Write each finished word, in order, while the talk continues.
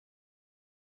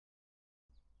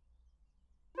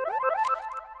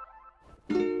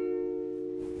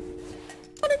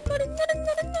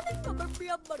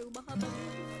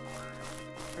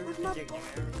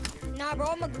Nah, bro,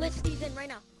 I'm gonna glitch these in right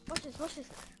now. Watch this, watch this.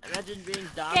 Imagine being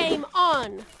dumb. Game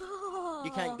on.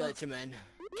 You can't glitch him in.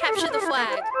 Capture the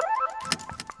flag.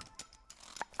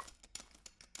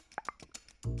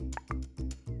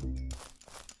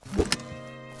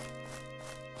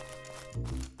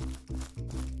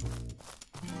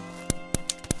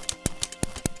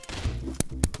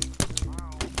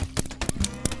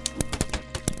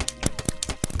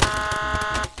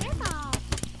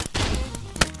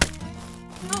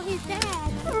 Oh, he's dead.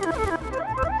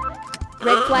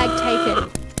 Red flag taken.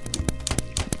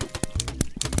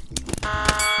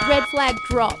 Red flag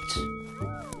dropped.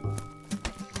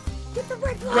 Get the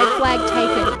red flag. Red flag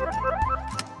taken.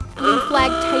 Blue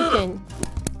flag taken.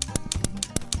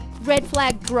 Red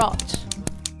flag dropped.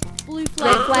 Blue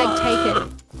flag, red flag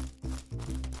taken.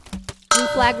 Blue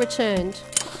flag returned.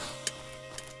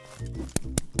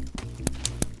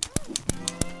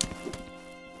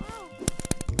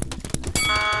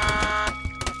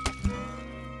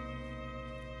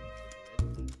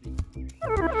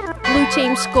 Blue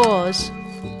team scores.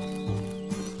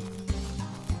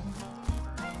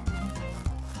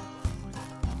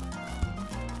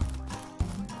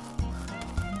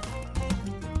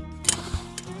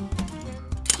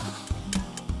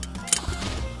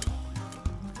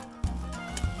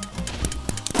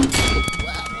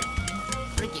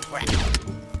 Freaky crap.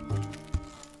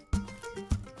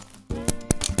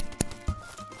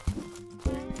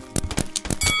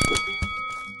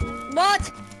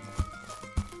 What?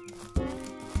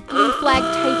 Blue flag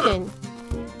taken.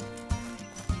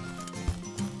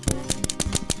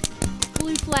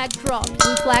 Blue flag dropped.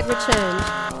 Blue flag returned.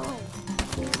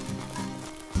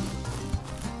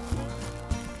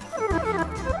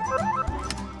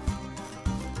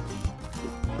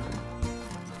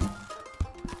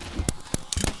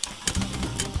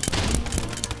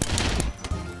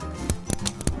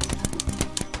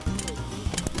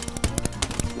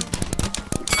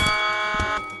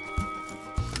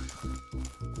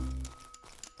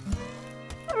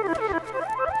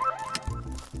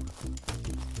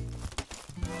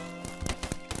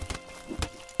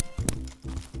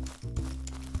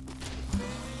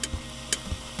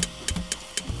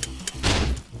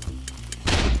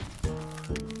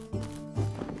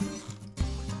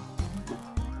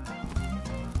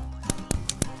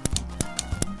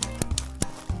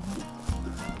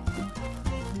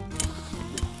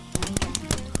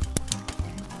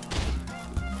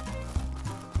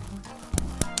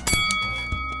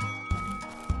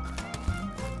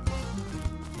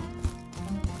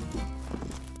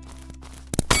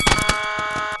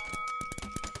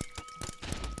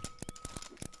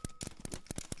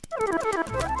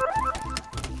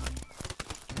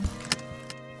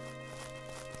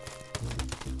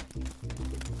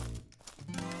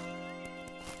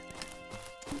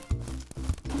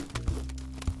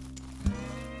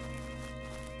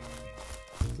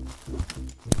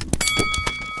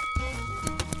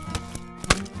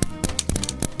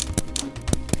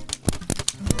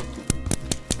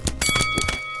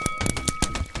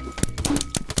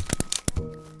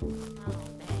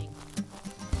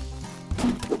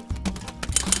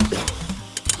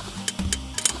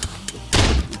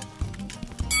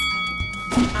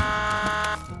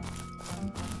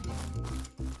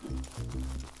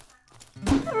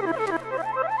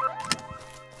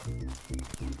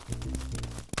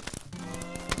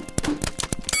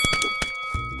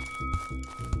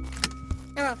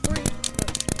 There are 3.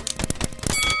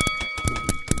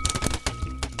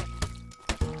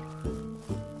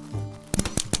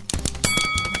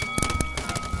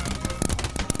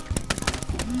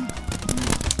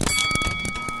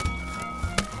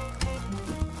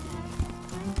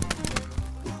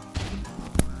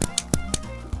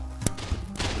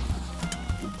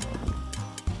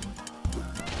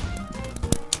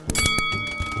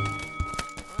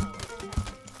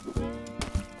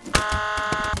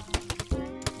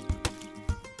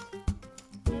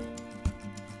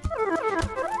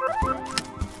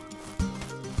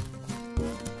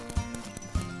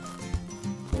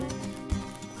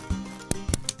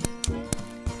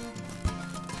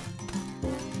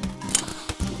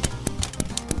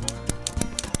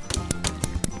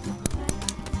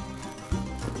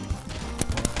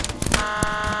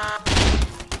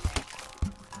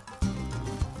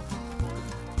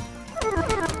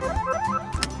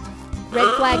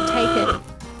 Red flag taken.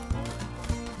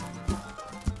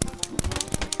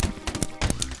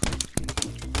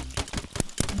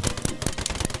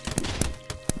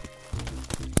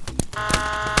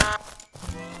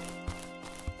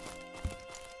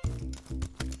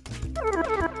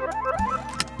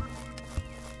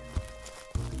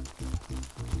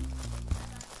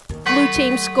 Blue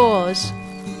team scores.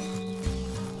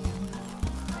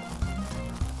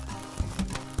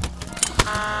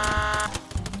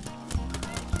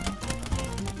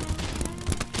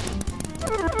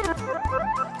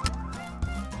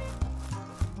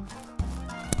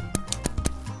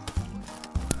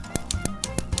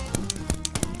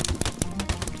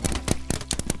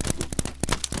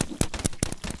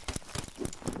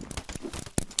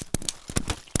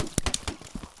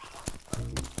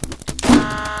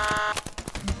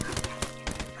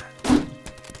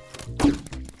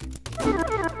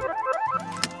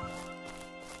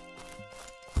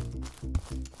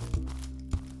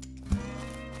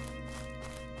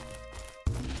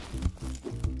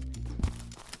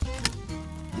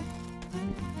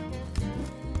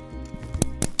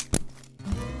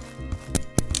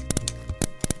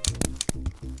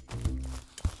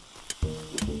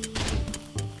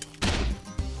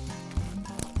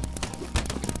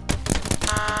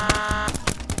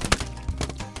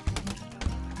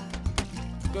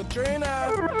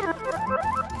 Katrina!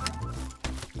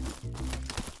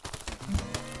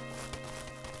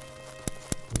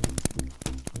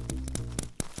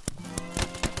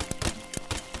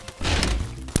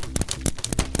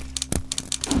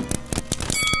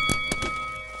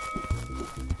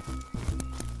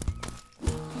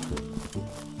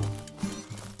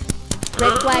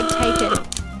 Red flag taken.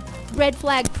 Red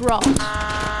flag dropped.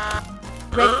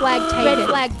 Red flag taken. Red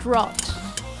flag dropped.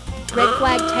 Red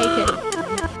flag taken.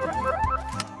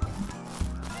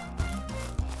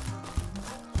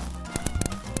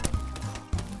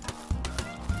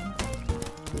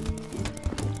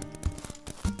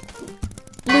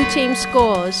 Blue team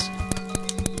scores.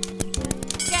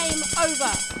 Game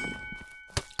over.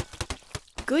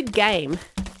 Good game.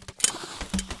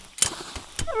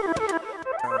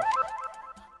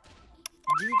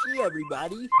 GG,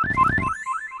 everybody.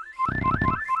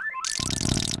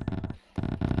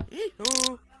 Good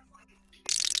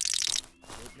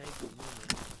night, good morning.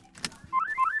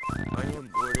 I am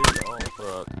bored as all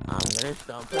fuck. I'm gonna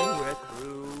stop playing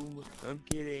RecRoom. I'm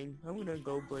kidding. I'm gonna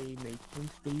go play Make some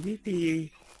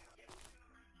PvP.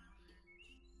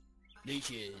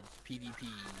 Nations, PvP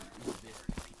is the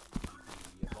best.